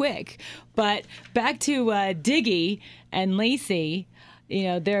crazy quick. But back to Diggy and Lacey,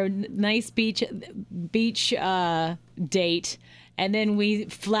 their nice beach date. And then we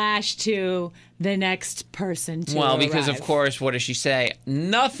flash to the next person to Well, because arrive. of course, what does she say?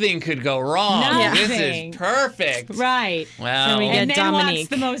 Nothing could go wrong. Nothing. This is perfect. Right. Wow. So we get And then Dominique. walks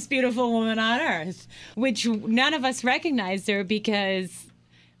the most beautiful woman on earth, which none of us recognized her because,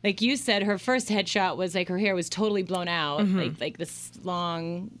 like you said, her first headshot was like her hair was totally blown out, like this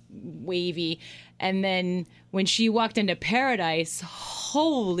long, wavy. And then when she walked into Paradise,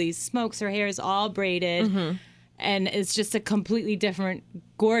 holy smokes, her hair is all braided. And it's just a completely different,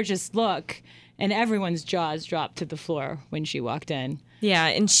 gorgeous look. And everyone's jaws dropped to the floor when she walked in. Yeah,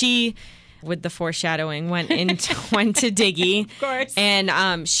 and she, with the foreshadowing, went to Diggy. Of course.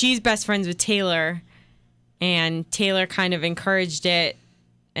 And she's best friends with Taylor. And Taylor kind of encouraged it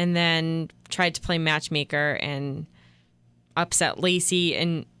and then tried to play matchmaker and upset Lacey.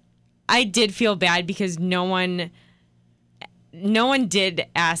 And I did feel bad because no one did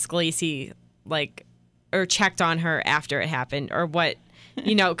ask Lacey, like, or checked on her after it happened or what,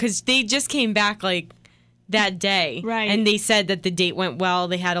 because they just came back like that day. Right. And they said that the date went well.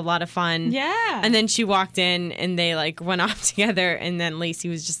 They had a lot of fun. Yeah. And then she walked in and they like went off together and then Lacey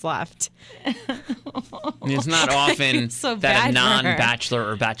was just left. It's not often so that bad a for her. non-bachelor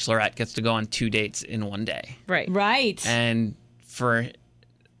or bachelorette gets to go on 2 dates in one day. Right. Right. And there are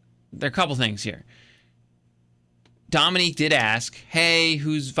a couple things here. Dominique did ask, hey,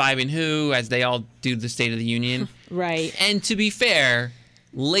 who's vibing who, as they all do the State of the Union. Right. And to be fair,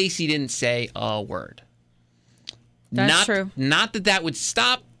 Lacey didn't say a word. That's true. Not that would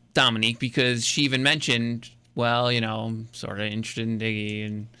stop Dominique, because she even mentioned, well, I'm sort of interested in Diggy,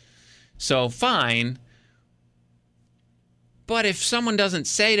 and so fine. But if someone doesn't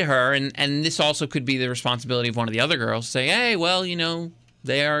say to her, and this also could be the responsibility of one of the other girls, say, hey, well,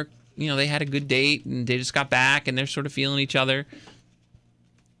 they are, they had a good date and they just got back and they're sort of feeling each other.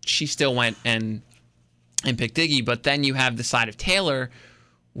 She still went and picked Diggy. But then you have the side of Taylor,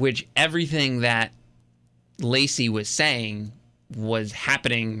 which everything that Lacey was saying was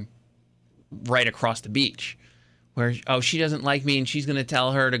happening right across the beach, where, oh, she doesn't like me and she's going to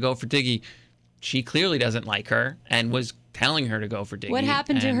tell her to go for Diggy. She clearly doesn't like her and was telling her to go for Diggy. What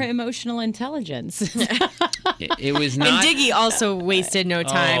happened to her emotional intelligence? It was not. And Diggy also wasted no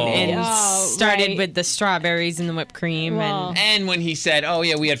time and started right. with the strawberries and the whipped cream. Well. And when he said, oh,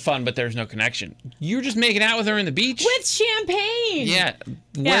 yeah, we had fun, but there's no connection. You're just making out with her in the beach? With champagne. Yeah.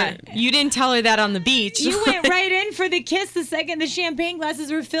 Yeah, you didn't tell her that on the beach. You went right in for the kiss the second the champagne glasses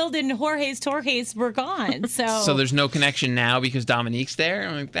were filled and Jorge's Torres were gone. So there's no connection now because Dominique's there?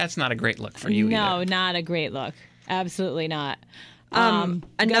 I'm like, that's not a great look for you no, either. not a great look. Absolutely not.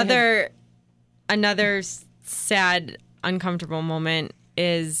 Another sad, uncomfortable moment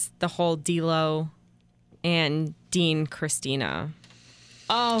is the whole D.Lo and Dean Christina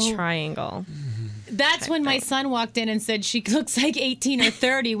triangle. That's when my son walked in and said she looks like 18 or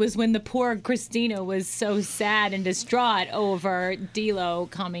 30, was when the poor Christina was so sad and distraught over D.Lo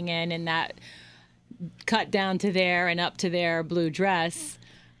coming in that cut down to there and up to their blue dress.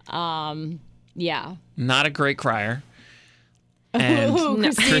 Yeah. Not a great crier. And Ooh,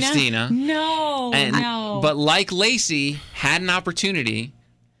 Christina. No, no. But like Lacey, had an opportunity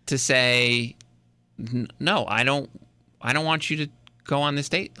to say, no, I don't want you to go on this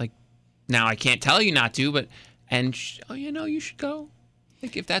date. Like, now I can't tell you not to, but, you should go.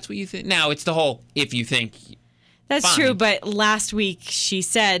 Like, if that's what you think. Now, it's the whole, if you think. That's fine. true, but last week she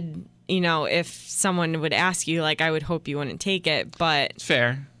said, if someone would ask you, like, I would hope you wouldn't take it, but. It's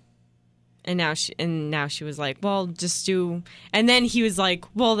fair. And now she was like, well, just do. And then he was like,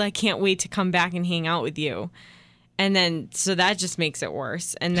 well, I can't wait to come back and hang out with you. And then, so that just makes it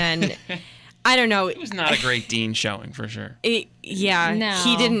worse. And then, I don't know. It was not a great Dean showing, for sure. No.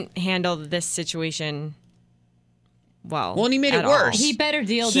 He didn't handle this situation well. Well, and he made it at worse. He better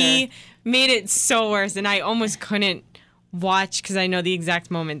deal He made it so worse. And I almost couldn't watch because I know the exact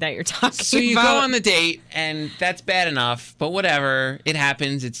moment that you're talking about. So you go on the date, and that's bad enough, but whatever. It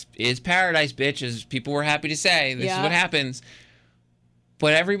happens. It's paradise, bitch, as people were happy to say. This is what happens.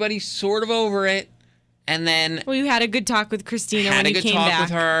 But everybody's sort of over it, and then... Well, you had a good talk with Christina when you came back. Had a good talk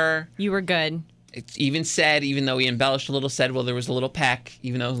with her. You were good. It's even said, even though he embellished a little, said, well, there was a little peck,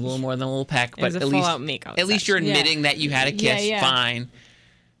 even though it was a little more than a little peck. But was a full-out makeout at least you're admitting that you had a kiss. Yeah. Fine.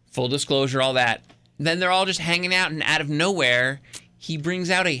 Full disclosure, all that. Then they're all just hanging out, and out of nowhere, he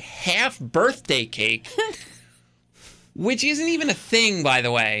brings out a half birthday cake, which isn't even a thing, by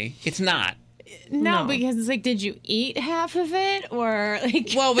the way. It's not. No, because it's like, did you eat half of it, or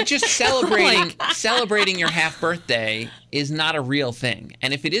like? Well, but just celebrating your half birthday is not a real thing.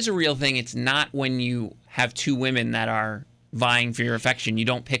 And if it is a real thing, it's not when you have two women that are vying for your affection. You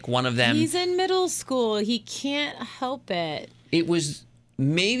don't pick one of them. He's in middle school. He can't help it. It was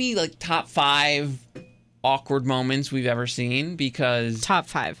maybe like top 5 awkward moments we've ever seen, because Top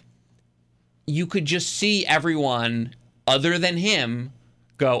 5. you could just see everyone other than him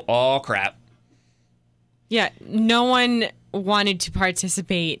go, oh crap. Yeah, no one wanted to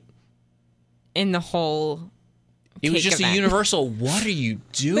participate in the whole It was cake just event. a universal, what are you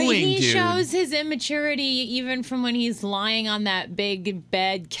doing, But he dude? shows his immaturity even from when he's lying on that big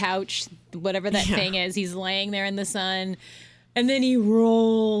bed, couch, whatever that thing is. He's laying there in the sun, and then he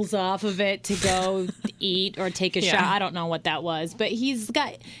rolls off of it to go eat or take a shower. I don't know what that was, but he's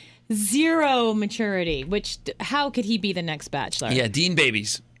got zero maturity, which how could he be the next Bachelor? Yeah, Dean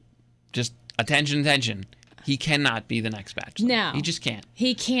Babies. Just attention. He cannot be the next Bachelor. No. He just can't.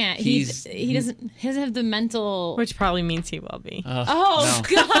 He can't. He doesn't have the mental. Which probably means he will be. Oh,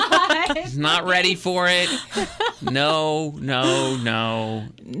 God. He's not ready for it. No.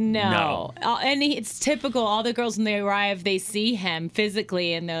 And it's typical. All the girls, when they arrive, they see him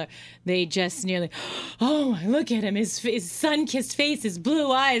physically, and they just nearly, oh, look at him. His sun-kissed face, his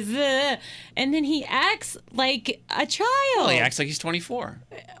blue eyes. And then he acts like a child. Well, he acts like he's 24.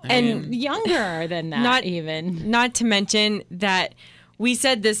 And Younger than that, Not- even. Not to mention that we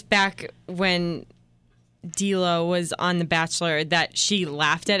said this back when D.Lo was on The Bachelor, that she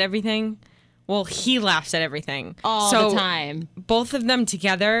laughed at everything. Well, he laughs at everything. All the time. Both of them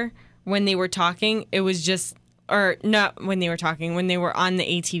together, when they were talking, it was just, or not when they were talking, when they were on the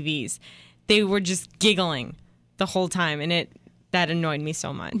ATVs, they were just giggling the whole time, and that annoyed me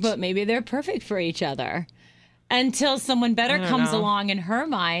so much. But maybe they're perfect for each other. Until someone better comes along in her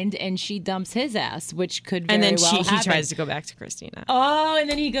mind and she dumps his ass, which could very and then well he happen. tries to go back to Christina. Oh, and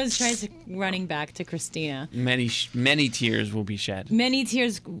then he tries to running back to Christina. Many tears will be shed. Many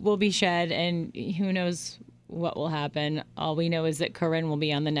tears will be shed, and who knows what will happen. All we know is that Corinne will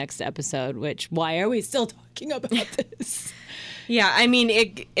be on the next episode, which, why are we still talking about this? Yeah, I mean,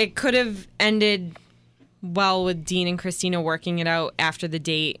 it could have ended well with Dean and Christina working it out after the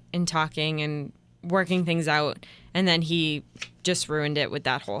date and talking and working things out, and then he just ruined it with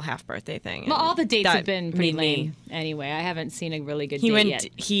that whole half birthday thing. Well, all the dates have been pretty made me- lame anyway. I haven't seen a really good date yet.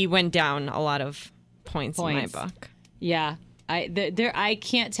 He went down a lot of points in my book. Yeah, I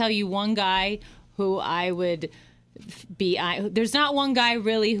can't tell you one guy who I would be. There's not one guy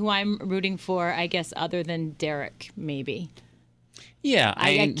really who I'm rooting for, I guess, other than Derek, maybe. Yeah,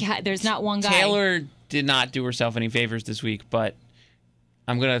 there's not one guy. Taylor did not do herself any favors this week, but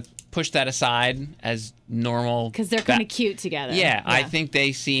I'm gonna push that aside as normal because they're kind of cute together. Yeah, I think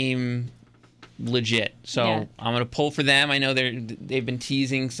they seem legit. So I'm gonna pull for them. I know they've been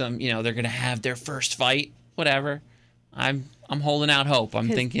teasing some. They're gonna have their first fight. Whatever. I'm holding out hope. I'm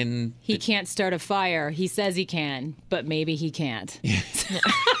thinking he can't start a fire. He says he can, but maybe he can't.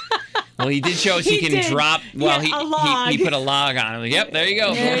 Well, he did show us he can drop. Well, he put a log on it. Like, yep, there you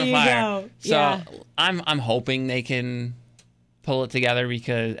go. There you fire. go. So Yeah. I'm hoping they can pull it together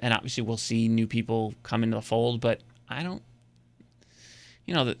and obviously we'll see new people come into the fold. But I don't.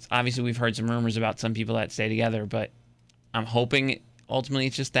 Obviously we've heard some rumors about some people that stay together, but I'm hoping ultimately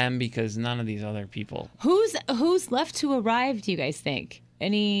it's just them because none of these other people. Who's left to arrive? Do you guys think?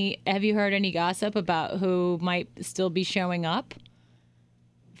 Have you heard any gossip about who might still be showing up?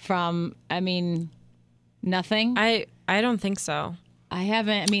 Nothing. I don't think so. I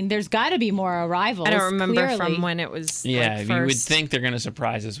haven't. There's got to be more arrivals. I don't remember clearly. from when it was. Yeah, like, you would first. think they're going to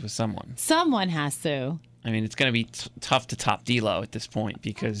surprise us with someone. Someone has to. It's going to be tough to top D.Lo at this point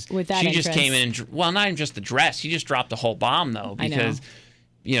because With that she just entrance. came in and not even just the dress. She just dropped the whole bomb though because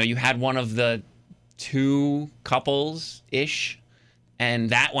you had one of the two couples ish.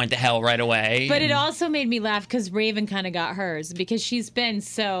 And that went to hell right away. But it also made me laugh because Raven kind of got hers because she's been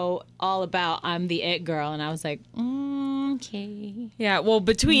so all about I'm the it girl, and I was like, okay. Yeah, well,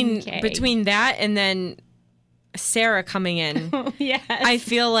 between that and then Sarah coming in, Yes. I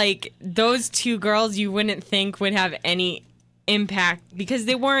feel like those two girls you wouldn't think would have any impact because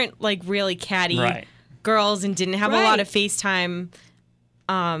they weren't like really catty girls and didn't have a lot of FaceTime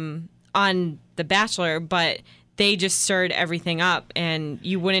on The Bachelor, but they just stirred everything up, and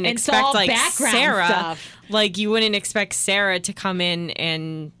you wouldn't expect all like background Sarah, stuff. like you wouldn't expect Sarah to come in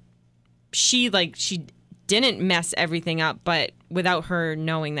and she didn't mess everything up, but without her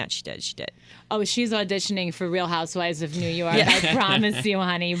knowing that she did. Oh, she's auditioning for Real Housewives of New York. Yeah. I promise you,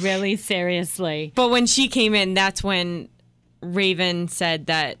 honey. Really, seriously. But when she came in, that's when Raven said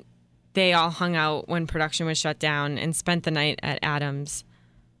that they all hung out when production was shut down and spent the night at Adam's.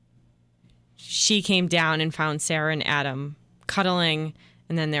 She came down and found Sarah and Adam cuddling,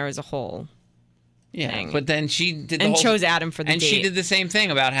 and then there was a whole thing. But then she did chose Adam for the date. And she did the same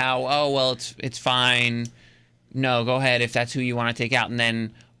thing about how, it's fine. No, go ahead if that's who you want to take out. And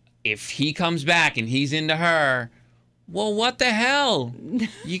then if he comes back and he's into her, well, what the hell?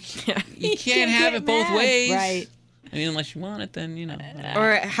 You can't have it both ways. Right. I mean, unless you want it, then,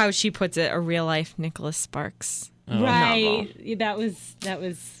 Or how she puts it, a real-life Nicholas Sparks right. novel. That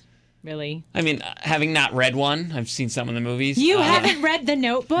was really... I mean, having not read one, I've seen some of the movies. You haven't read The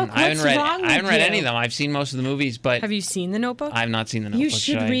Notebook? I haven't read you? any of them. I've seen most of the movies, but... Have you seen The Notebook? I've not seen The Notebook. You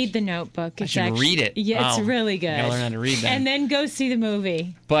should read The Notebook. I should read it? Yeah, it's really good. I gotta learn how to read that. And then go see the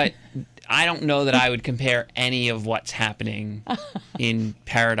movie. But I don't know that I would compare any of what's happening in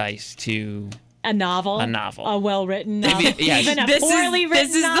Paradise to... A novel? A well-written novel? Maybe, yes. Even a poorly written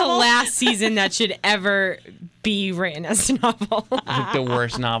This is novel? the last season that should ever be written as a novel. Like the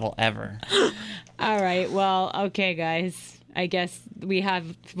worst novel ever. All right. Well, okay, guys. I guess we have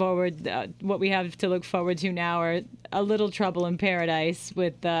what we have to look forward to now are A Little Trouble in Paradise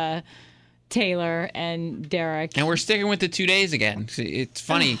with Taylor and Derek. And we're sticking with the 2 days again. It's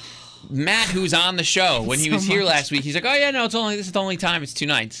funny. Matt, who's on the show, when he was here last week, he's like, "Oh yeah, no, this is the only time. It's 2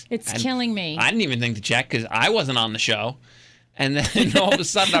 nights." It's killing me. I didn't even think to check because I wasn't on the show, and then all of a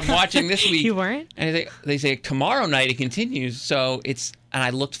sudden I'm watching this week. You weren't? And they say tomorrow night it continues. So it's, and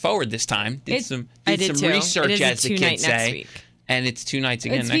I looked forward this time. Did some research, as the kids say, week. And it's 2 nights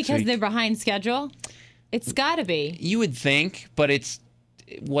again. It's next because week. They're behind schedule. It's got to be. You would think, but it's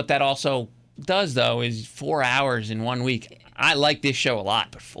what that also does though is 4 hours in 1 week. I like this show a lot,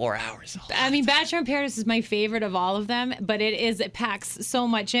 but 4 hours. I mean, Bachelor in Paradise is my favorite of all of them, but it packs so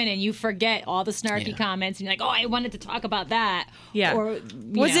much in, and you forget all the snarky comments, and you're like, oh, I wanted to talk about that. Yeah. Or,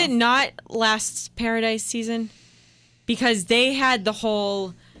 was it not last Paradise season? Because they had the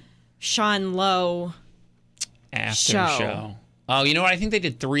whole Sean Lowe after show. Oh, you know what? I think they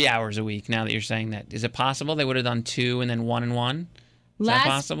did 3 hours a week. Now that you're saying that, is it possible they would have done 2 and then 1 and 1? Is that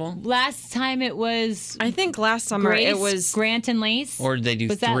possible? Last time it was... I think last summer it was... Grant and Lace. Or did they do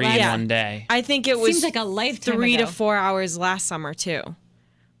 3 in one day? I think it was... Seems like a lifetime 3 ago. to 4 hours last summer, too.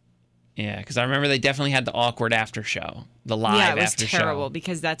 Yeah, because I remember they definitely had the awkward after show. The live after show. Yeah, it was terrible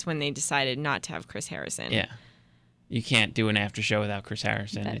because that's when they decided not to have Chris Harrison. Yeah. You can't do an after show without Chris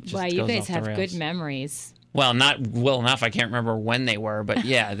Harrison. It just goes you guys off the have rails. good memories. Well, not well enough. I can't remember when they were, but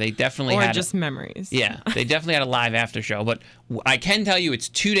yeah, they definitely had... Or just memories. Yeah, they definitely had a live after show. But I can tell you it's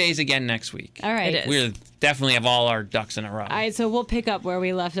 2 days again next week. All right. It is. We definitely have all our ducks in a row. All right, so we'll pick up where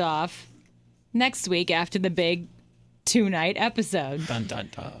we left off next week after the big 2-night episode. Dun, dun,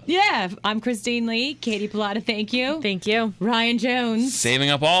 dun. Yeah, I'm Christine Lee. Katie Pilata, thank you. Thank you. Ryan Jones. Saving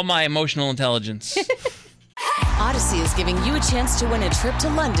up all my emotional intelligence. Odyssey is giving you a chance to win a trip to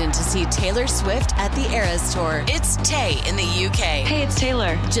London to see Taylor Swift at the Eras Tour. It's Tay in the UK. Hey, it's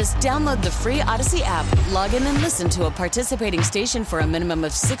Taylor. Just download the free Odyssey app, log in and listen to a participating station for a minimum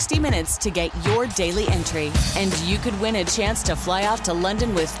of 60 minutes to get your daily entry. And you could win a chance to fly off to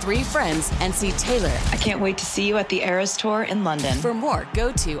London with 3 friends and see Taylor. I can't wait to see you at the Eras Tour in London. For more,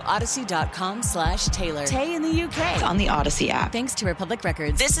 go to odyssey.com/Taylor. Tay in the UK. On the Odyssey app. Thanks to Republic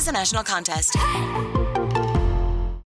Records. This is a national contest.